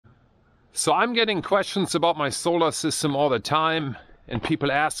So I'm getting questions about my solar system all the time, and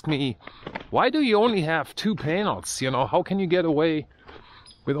people ask me, why do you only have 2 panels? You know, how can you get away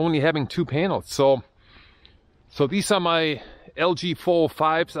with only having 2 panels? So these are my LG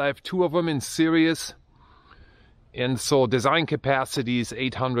 405s. I have 2 of them in series. And so design capacity is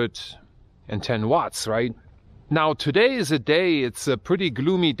 810 watts, right? Now today is a day, it's a pretty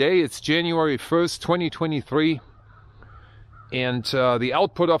gloomy day. It's January 1st, 2023. And the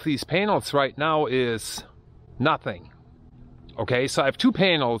output of these panels right now is nothing. Okay, so I have 2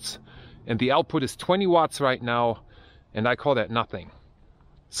 panels and the output is 20 watts right now, and I call that nothing.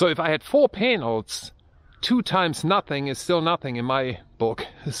 So if I had 4 panels, 2 times nothing is still nothing in my book.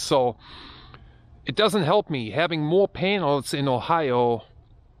 So it doesn't help me. Having more panels in Ohio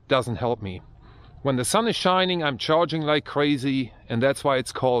doesn't help me. When the sun is shining, I'm charging like crazy, and that's why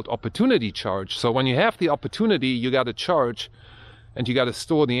it's called opportunity charge. So when you have the opportunity, you got to charge and you got to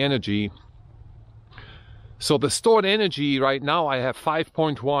store the energy. So the stored energy right now, I have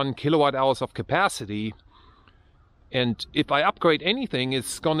 5.1 kilowatt hours of capacity. And if I upgrade anything,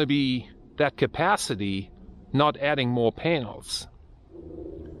 it's going to be that capacity, not adding more panels.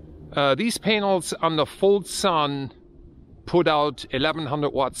 These panels under full sun put out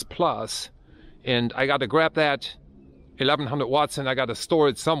 1100 watts plus. And I got to grab that 1100 watts and I got to store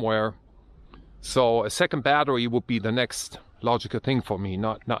it somewhere. So a second battery would be the next logical thing for me,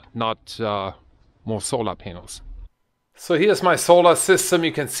 not more solar panels. So here's my solar system.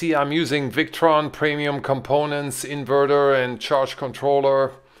 You can see I'm using Victron premium components, inverter and charge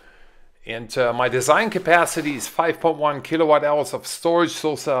controller. And my design capacity is 5.1 kilowatt hours of storage.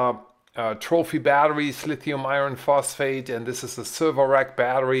 Those are trophy batteries, lithium iron phosphate, and this is a server rack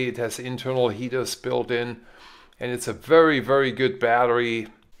battery. It has internal heaters built in, and it's a very, very good battery.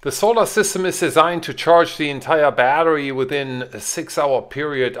 The solar system is designed to charge the entire battery within a 6-hour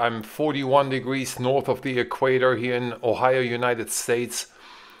period. I'm 41 degrees north of the equator here in Ohio, United States.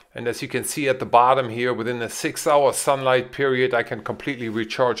 And as you can see at the bottom here, within a 6-hour sunlight period, I can completely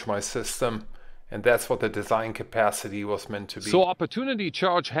recharge my system. And that's what the design capacity was meant to be. So opportunity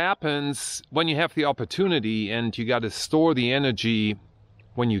charge happens when you have the opportunity, and you got to store the energy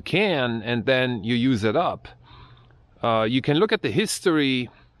when you can, and then you use it up. You can look at the history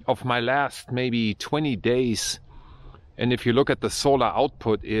of my last maybe 20 days. And if you look at the solar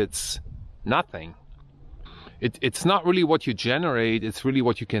output, it's nothing. It's not really what you generate, it's really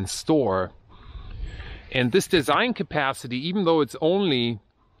what you can store. And this design capacity, even though it's only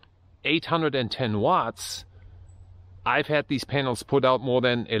 810 watts, I've had these panels put out more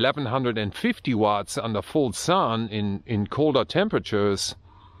than 1150 watts under full sun in colder temperatures,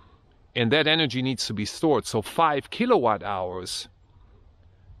 and that energy needs to be stored. So 5 kilowatt hours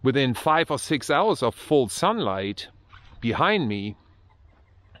within 5 or 6 hours of full sunlight behind me,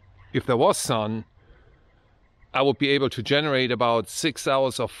 if there was sun, I would be able to generate about 6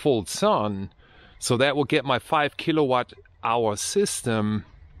 hours of full sun. So that will get my 5 kilowatt hour system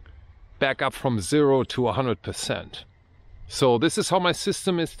back up from 0 to 100%. So this is how my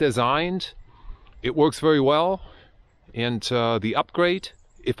system is designed. It works very well. And the upgrade,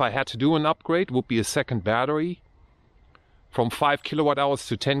 if I had to do an upgrade, would be a second battery from 5 kilowatt hours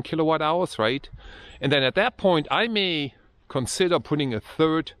to 10 kilowatt hours, right? And then at that point, I may consider putting a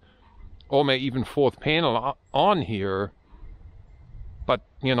third or maybe even 4th panel on here. But,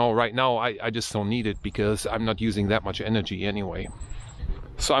 you know, right now I just don't need it because I'm not using that much energy anyway.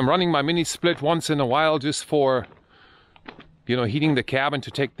 So I'm running my mini split once in a while just for, you know, heating the cabin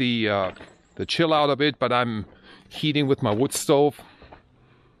to take the chill out of it. But I'm heating with my wood stove,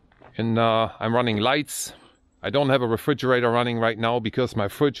 and I'm running lights. I don't have a refrigerator running right now because my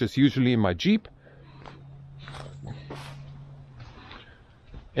fridge is usually in my Jeep.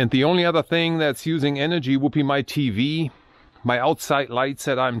 And the only other thing that's using energy would be my TV, my outside lights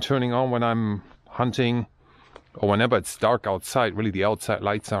that I'm turning on when I'm hunting, or whenever it's dark outside. Really, the outside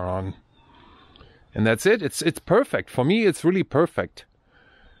lights are on. And that's it. It's perfect. For me, it's really perfect.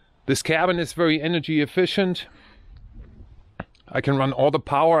 This cabin is very energy efficient. I can run all the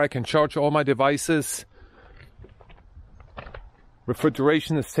power. I can charge all my devices.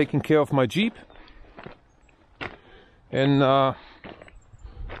 Refrigeration is taking care of my Jeep. And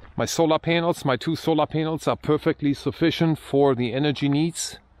my solar panels, my 2 solar panels are perfectly sufficient for the energy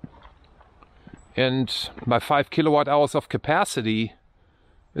needs. And my 5 kilowatt hours of capacity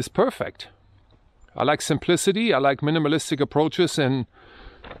is perfect. I like simplicity, I like minimalistic approaches, and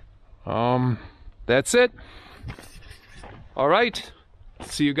that's it. All right,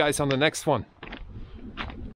 see you guys on the next one.